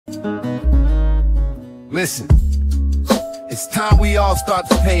Listen, it's time we all start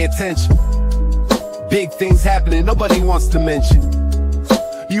to pay attention. Big things happening nobody wants to mention.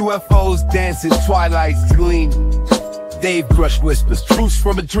 UFOs dancing, twilight's gleam. Dave Grusch whispers, truths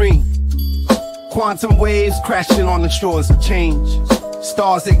from a dream. Quantum waves crashing on the shores of change.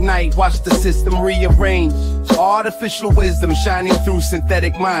 Stars ignite, watch the system rearrange. Artificial wisdom shining through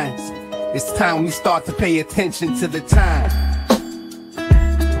synthetic minds. It's time we start to pay attention to the time.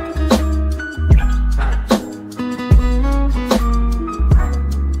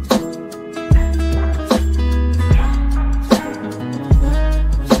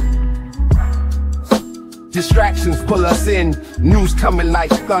 Distractions pull us in, news coming like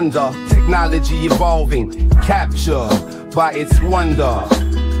thunder. Technology evolving, captured by its wonder.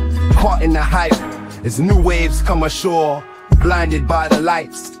 Caught in the hype as new waves come ashore. Blinded by the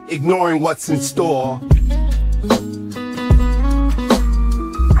lights, ignoring what's in store.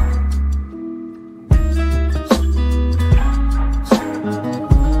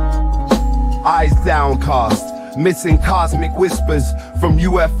 Eyes downcast, missing cosmic whispers. From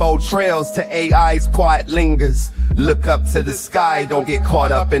UFO trails to AI's quiet lingers. Look up to the sky, don't get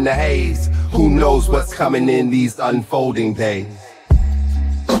caught up in the haze. Who knows what's coming in these unfolding days?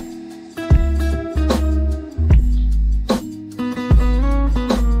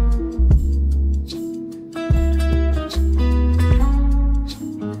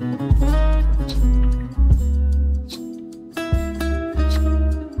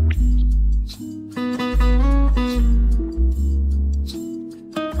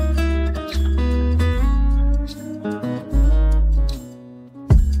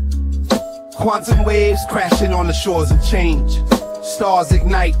 Quantum waves crashing on the shores of change. Stars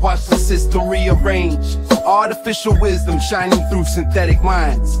ignite, watch the system rearrange. Artificial wisdom shining through synthetic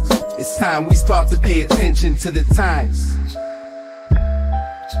minds. It's time we start to pay attention to the times.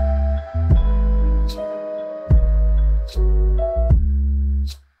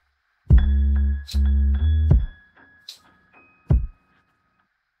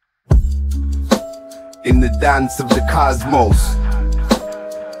 In the dance of the cosmos,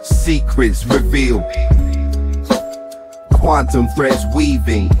 secrets revealed, quantum threads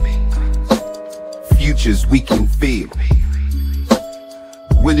weaving, futures we can feel.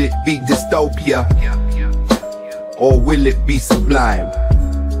 Will it be dystopia, or will it be sublime?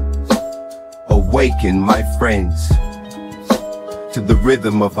 Awaken, my friends, to the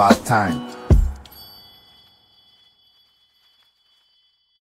rhythm of our time.